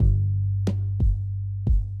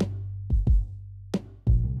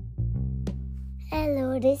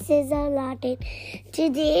this is Aladdin.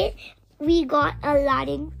 Today we got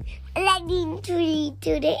Aladdin to read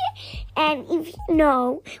today. And if you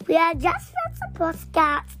know, we are just friends of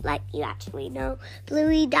postcards, like you actually know.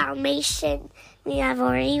 Bluey Dalmatian. We have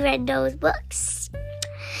already read those books.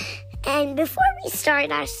 And before we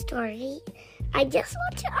start our story, I just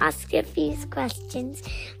want to ask you a few questions.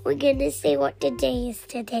 We're going to say what the day is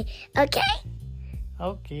today. Okay?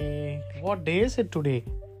 Okay. What day is it today?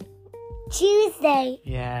 Tuesday.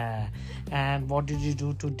 Yeah. And what did you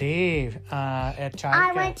do today at childcare?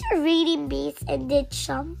 I went to reading bees and did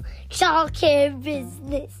some childcare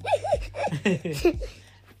business.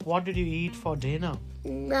 What did you eat for dinner?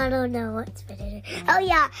 I don't know what's for dinner. Oh,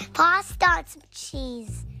 yeah. Pasta and some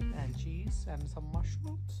cheese. And cheese and some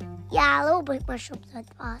mushrooms? Yeah, a little bit mushrooms and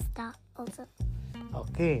pasta also.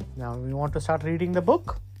 Okay. Now we want to start reading the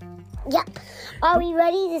book? Yep. Are we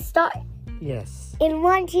ready to start? Yes. In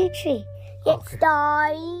 1, 2, 3. Get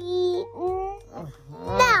started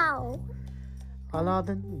now.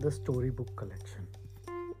 Aladdin, the storybook collection.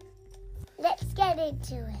 Let's get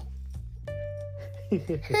into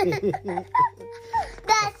it.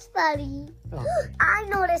 That's funny. Okay. I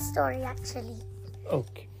know the story actually.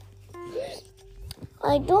 Okay.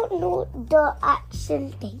 I don't know the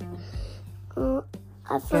action thing. I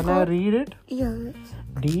forgot. Can I read it? Yes.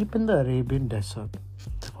 Deep in the Arabian desert,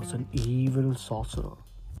 there was an evil sorcerer,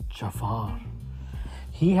 Jafar.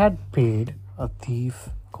 He had paid a thief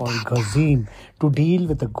called Gazim to deal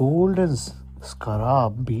with a golden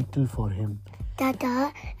scarab beetle for him.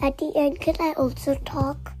 Dada, at the end, can I also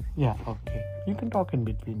talk? Yeah, okay. You can talk in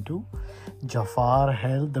between too. Jafar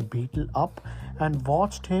held the beetle up and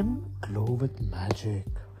watched him glow with magic.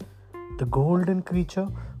 The golden creature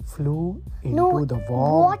flew into the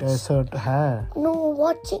warm desert air. No,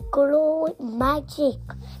 watch it glow with magic.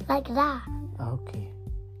 Like that. Okay.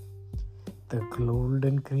 The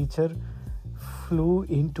golden creature flew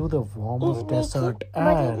into the warmest desert air.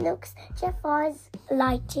 But it looks Jafar's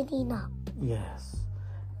lightening up. Yes.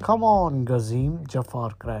 Come on, Gazim,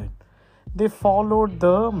 Jafar cried. They followed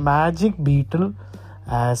the magic beetle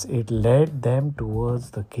as it led them towards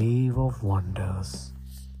the cave of wonders.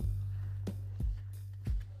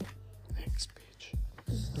 Next page.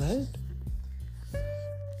 Right?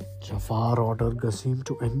 Jafar ordered Gazim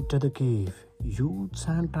to enter the cave. Huge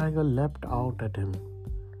sand tiger leapt out at him.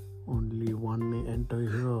 Only one may enter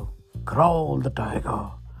here, growled the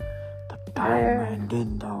tiger. The diamond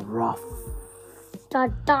in the rough.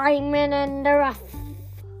 The diamond in the rough.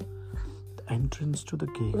 The entrance to the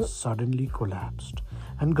cave suddenly collapsed,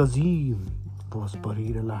 and Gazim was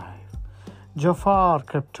buried alive. Jafar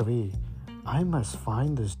crept away. I must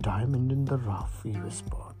find this diamond in the rough, he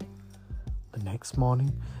whispered. The next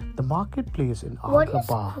morning, the marketplace in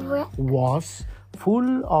Agrabah was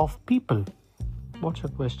full of people. What's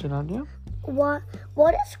your question, Anya? What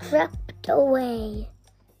is crept away?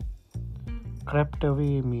 Crept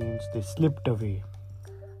away means they slipped away.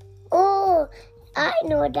 Oh, I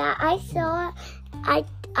know that.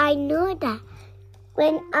 I know that.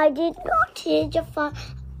 When I did not hear Jafar,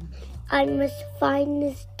 I must find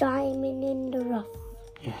this diamond in the rough.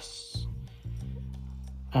 Yes.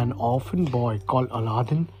 An orphan boy called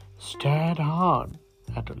Aladdin stared hard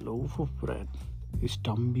at a loaf of bread. His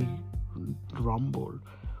tummy rumbled.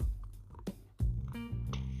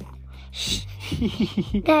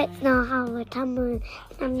 That's not how a tummy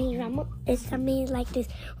rumble. It's tummy like this.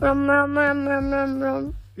 Rum, rum, rum, rum, rum,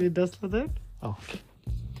 rum. It does like that? Okay.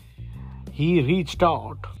 He reached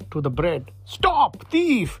out to the bread. Stop,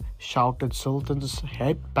 thief! Shouted Sultan's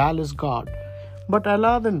head palace guard. But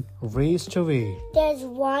Aladdin raced away. There's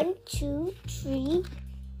 1, 2, 3,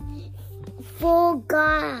 4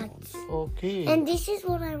 guards. Okay. And this is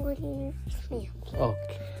what I want you to smell.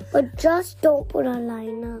 Okay. But just don't put a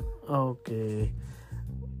liner. Okay.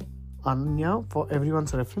 Anya, for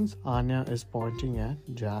everyone's reference, Anya is pointing at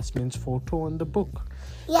Jasmine's photo in the book.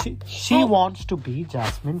 Yeah. She wants to be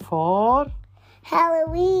Jasmine for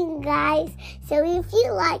Halloween, guys. So if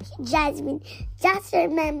you like Jasmine, just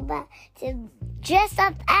remember to dress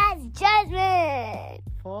up as Jasmine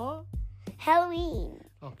for Halloween.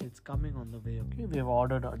 Okay, it's coming on the way. Okay, we have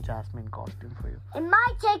ordered a Jasmine costume for you. It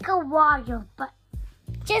might take a while, but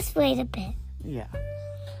just wait a bit. Yeah.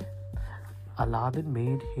 Aladdin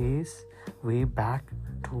made his way back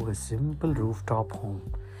to a simple rooftop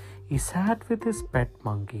home. He sat with his pet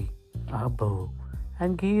monkey, Abu,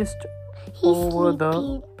 and gazed over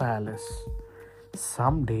the palace.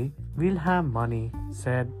 Someday we'll have money,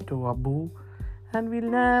 said to Abu, and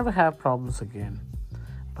we'll never have problems again.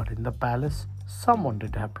 But in the palace, someone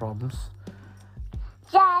did have problems.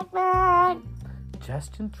 Jasmine!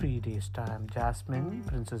 Just in 3 days' time,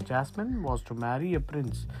 Princess Jasmine, was to marry a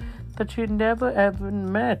prince that she had never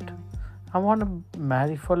even met. I want to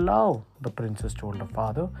marry for love, the princess told her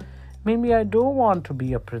father. Maybe I don't want to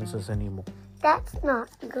be a princess anymore. That's not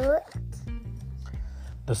good.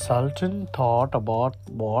 The Sultan thought about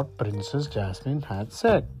what Princess Jasmine had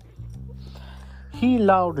said. He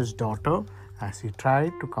loved his daughter. As he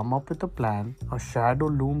tried to come up with a plan, a shadow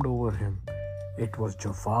loomed over him. It was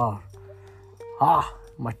Jafar. Ah,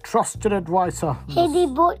 my trusted advisor. Hey, they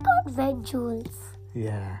both got red jewels.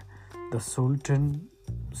 Yeah, the Sultan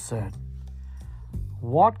said.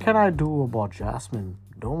 What can I do about Jasmine?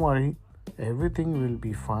 Don't worry, everything will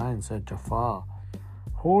be fine, said Jafar,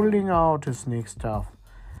 holding out his snake staff.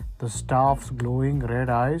 The staff's glowing red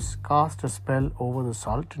eyes cast a spell over the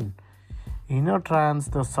Sultan. In a trance,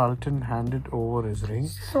 the Sultan handed over his ring.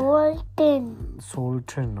 Sultan,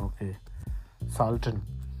 okay. Sultan.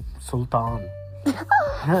 Sultan.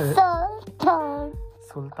 Sultan.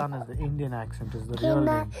 Sultan is the Indian accent, is the real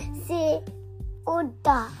name. Can I say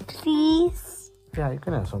Oda, please? Yeah, you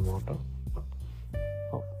can have some water.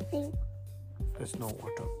 Oh, Please. there's no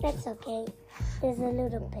water. That's okay. There's a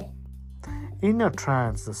little bit. In a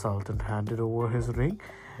trance, the Sultan handed over his ring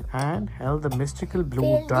and held the mystical blue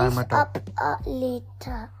Fill this diamond up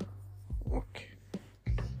later. Okay.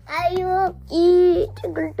 I will eat.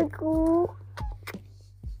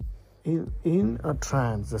 In a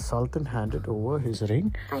trance, the Sultan handed over his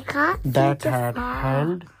ring I can't that see had Jafar.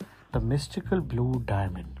 held the mystical blue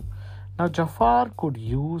diamond. Now Jafar could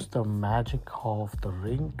use the magic of the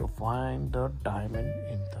ring to find the diamond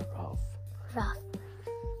in the rough. Rough.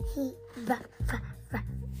 Rough.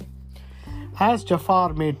 As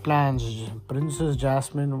Jafar made plans, Princess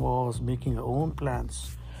Jasmine was making her own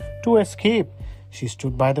plans. To escape, she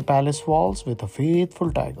stood by the palace walls with a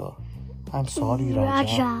faithful tiger. I'm sorry,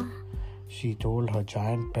 Raja. She told her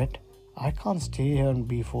giant pet, I can't stay here and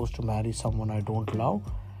be forced to marry someone I don't love,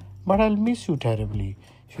 but I'll miss you terribly.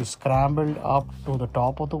 She scrambled up to the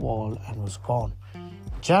top of the wall and was gone.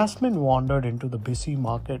 Jasmine wandered into the busy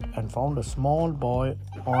market and found a small boy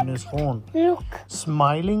on his own. Look.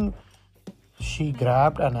 Smiling, she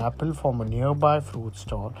grabbed an apple from a nearby fruit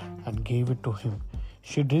stall and gave it to him.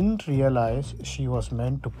 She didn't realize she was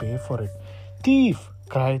meant to pay for it. Thief!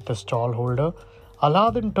 Cried the stallholder.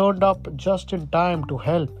 Aladdin turned up just in time to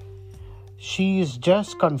help. She is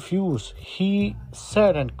just confused, he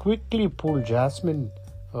said, and quickly pulled Jasmine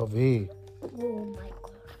away. Oh my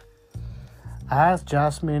God. As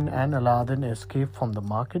Jasmine and Aladdin escaped from the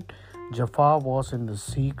market, Jafar was in the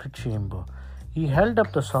secret chamber. He held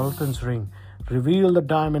up the Sultan's ring. Reveal the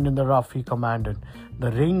diamond in the rough, he commanded.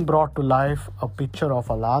 The ring brought to life a picture of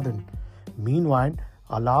Aladdin. Meanwhile,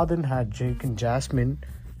 Aladdin had taken Jasmine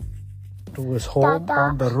to his home Dada,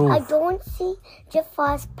 on the roof. I don't see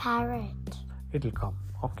Jafar's parrot. It'll come,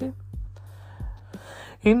 okay?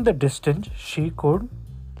 In the distance, she could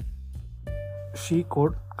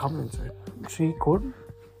come inside. She could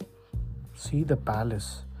see the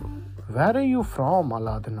palace. Where are you from?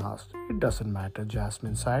 Aladdin asked. It doesn't matter,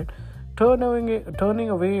 Jasmine sighed, turning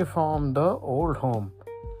away from the old home.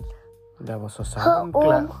 There was a sudden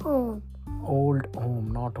Home. Old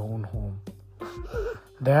home, not own home.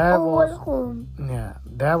 Home.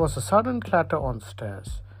 There was a sudden clatter on the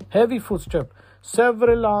stairs. Heavy footsteps.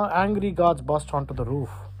 Several angry guards burst onto the roof.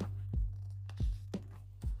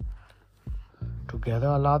 Together,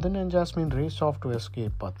 Aladdin and Jasmine raced off to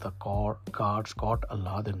escape, but the guards caught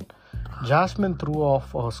Aladdin. Jasmine threw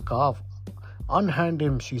off her scarf. Unhand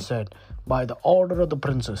him, she said, by the order of the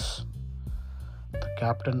princess. The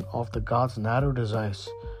captain of the guards narrowed his eyes.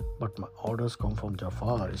 But my orders come from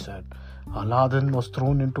Jafar, he said. Aladdin was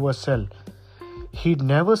thrown into a cell. He'd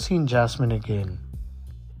never seen Jasmine again.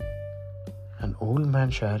 An old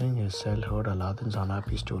man sharing his cell heard Aladdin's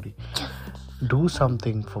unhappy story. Do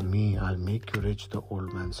something for me, I'll make you rich, the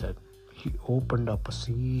old man said. He opened up a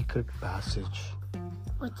secret passage.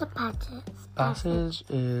 What's a passage? Passage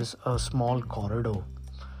is a small corridor,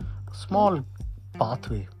 a small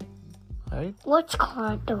pathway, right? What's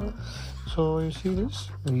corridor? So you see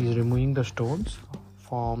this? He's removing the stones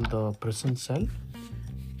from the prison cell,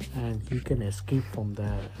 and he can escape from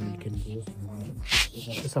there, and he can go from there.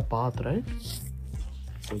 That is a path, right?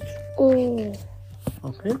 Oh.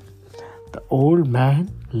 Okay. The old man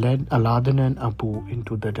led Aladdin and Abu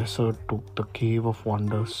into the desert to the cave of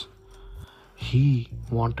wonders. He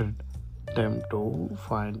wanted them to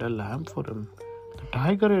find a lamp for him. The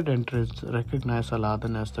tiger at entrance recognized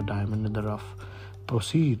Aladdin as the diamond in the rough.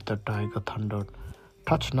 Proceed, the tiger thundered.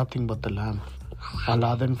 Touch nothing but the lamp.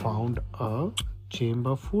 Aladdin found a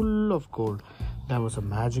chamber full of gold. There was a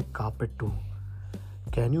magic carpet too.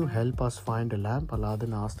 Can you help us find a lamp?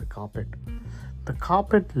 Aladdin asked the carpet. The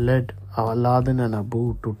carpet led Aladdin and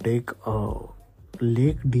Abu to take a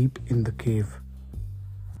lake deep in the cave.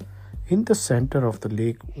 In the center of the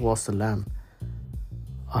lake was the lamp.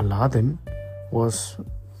 Aladdin was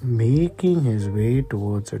making his way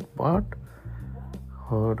towards it, but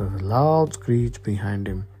heard a loud screech behind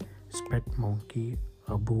him. His pet monkey,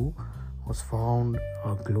 Abu, was found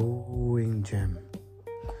a glowing gem.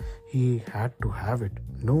 He had to have it.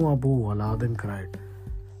 No, Abu, Aladdin cried.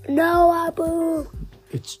 No, Abu.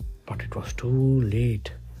 But it was too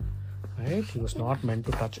late. Right? He was not meant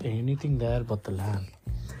to touch anything there but the lamp.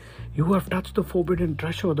 You have touched the forbidden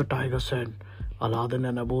treasure, the tiger said. Aladdin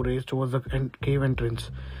and Abu raced towards the cave entrance.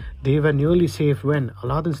 They were nearly safe when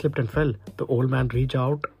Aladdin slipped and fell. The old man reached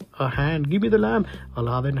out a hand. Give me the lamp.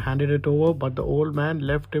 Aladdin handed it over, but the old man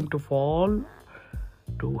left him to fall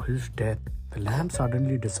to his death. The lamp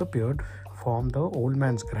suddenly disappeared from the old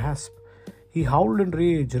man's grasp. He howled in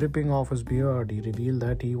rage, ripping off his beard. He revealed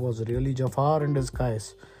that he was really Jafar in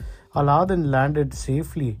disguise. Aladdin landed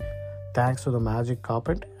safely thanks to the magic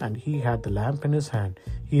carpet, and he had the lamp in his hand.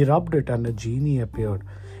 He rubbed it and a genie appeared.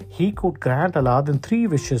 He could grant Aladdin 3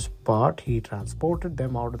 wishes, but he transported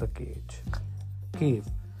them out of the cave.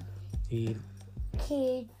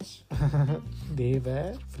 Cage. They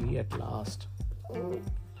were free at last.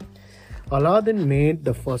 Aladdin made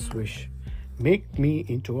the first wish. Make me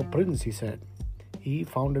into a prince, he said. He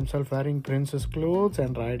found himself wearing prince's clothes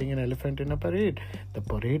and riding an elephant in a parade. The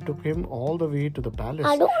parade took him all the way to the palace.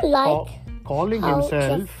 I don't like calling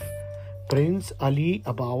himself Prince Ali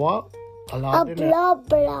Abawa. Aladdin blah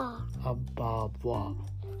blah. Ababwa.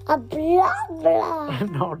 A blah blah.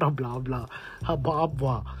 Not a blah blah.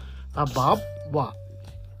 Ababwa. Ababwa.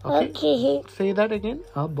 Okay. Say that again.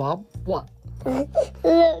 Ababwa.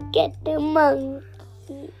 Look at the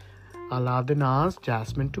monkey. Aladdin asked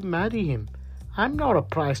Jasmine to marry him. I'm not a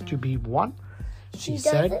prize to be won, she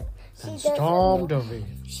said, and stormed away.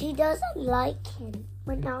 She doesn't like him,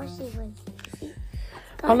 but now she will.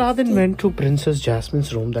 Aladdin went to Princess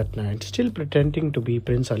Jasmine's room that night, still pretending to be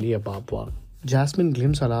Prince Ali Ababwa. Jasmine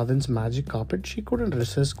glimpsed Aladdin's magic carpet. She couldn't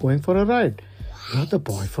resist going for a ride. You're the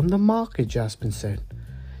boy from the market, Jasmine said.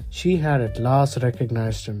 She had at last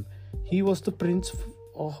recognized him. He was the prince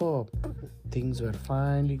of her. Things were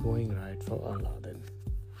finally going right for Aladdin.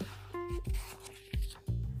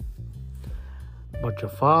 But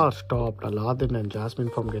Jafar stopped Aladdin and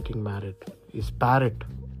Jasmine from getting married. His parrot.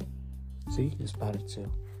 See, his parrot's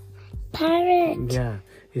here. Parrot. Yeah,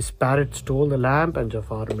 his parrot stole the lamp and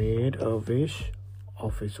Jafar made a wish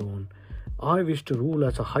of his own. I wish to rule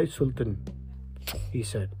as a high sultan, he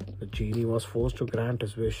said. The genie was forced to grant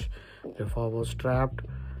his wish. Jafar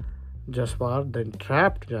then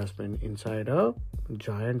trapped Jasmine inside a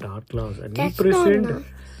giant dark glass and imprisoned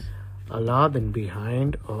Aladdin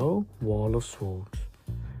behind a wall of swords.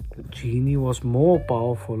 The genie was more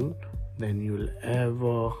powerful than you'll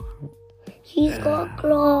ever. He's got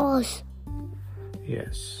claws.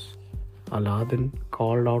 Yes. Aladdin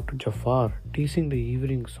called out to Jafar, teasing the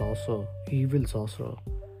evil sorcerer.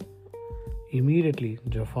 Immediately,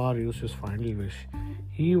 Jafar used his final wish.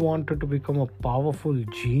 He wanted to become a powerful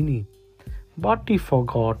genie, but he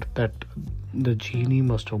forgot that the genie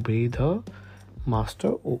must obey the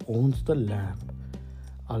master who owns the lamp.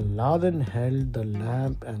 Aladdin held the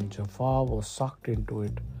lamp and Jafar was sucked into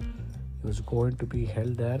it. He was going to be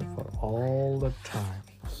held there for all the time.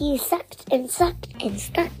 He sucked and sucked and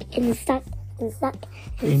sucked and sucked and sucked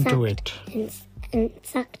and into sucked it. And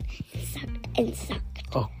sucked and sucked and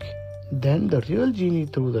sucked. Okay. Then the real genie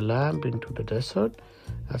threw the lamp into the desert.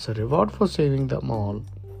 As a reward for saving them all,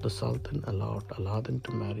 the Sultan allowed Aladdin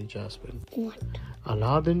to marry Jasmine. What?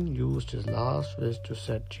 Aladdin used his last wish to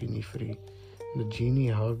set Genie free. The genie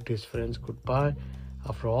hugged his friends goodbye.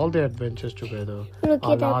 After all their adventures together,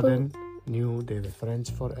 Aladdin knew they were friends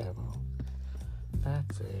forever.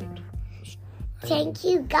 That's it. Thank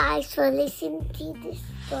you guys for listening to this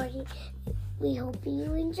story. We hope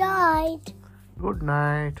you enjoyed. Good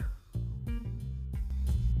night.